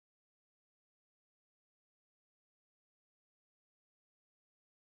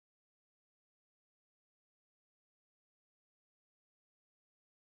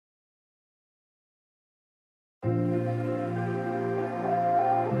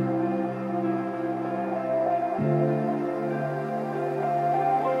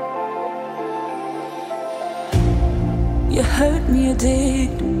You hurt me, you did,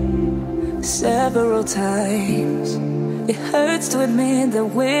 several times. It hurts to admit that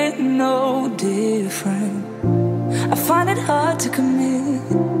we're no different. I find it hard to commit,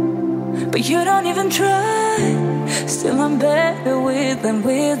 but you don't even try. Still I'm better with than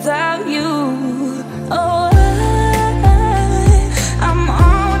without you. Oh, I'm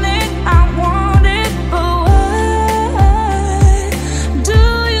on it, I want it, but why do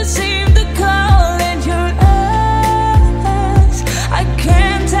you seem to call in your eyes? I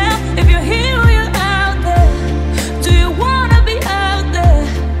can't tell if you're here or you're out there. Do you wanna be out there?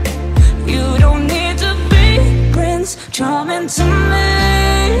 You don't need to be Prince Charming to me.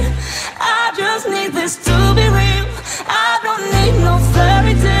 I just need this to be real. I don't need no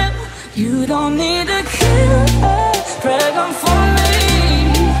fairy tale. You don't need a killer pregnant for me.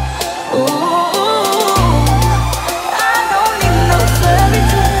 Ooh, I don't need no fairy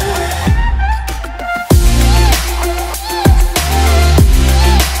tale.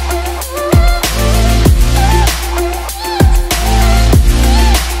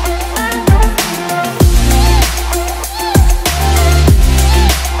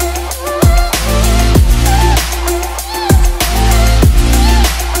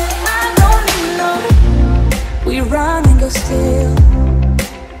 Still,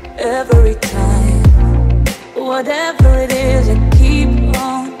 every time, whatever it is, I keep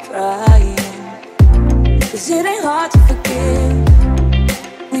on trying. 'Cause it ain't hard to forgive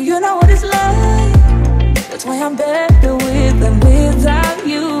when you know what it's like. That's why I'm better with than without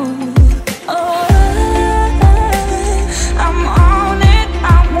you. Oh, I'm on it,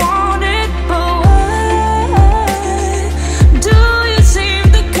 I want it, but why do you seem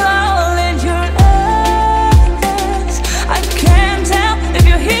to call in your eyes? I can't tell if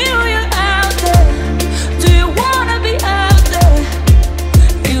you're here or you're out there. Do you wanna be out there?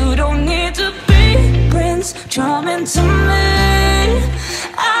 You don't need to be Prince Charming to me.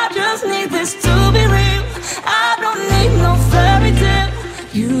 I just need this to be real. I don't need no fairy tale.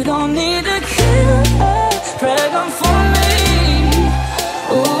 You don't need a killer pregnant for me.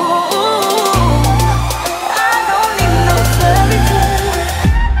 Ooh.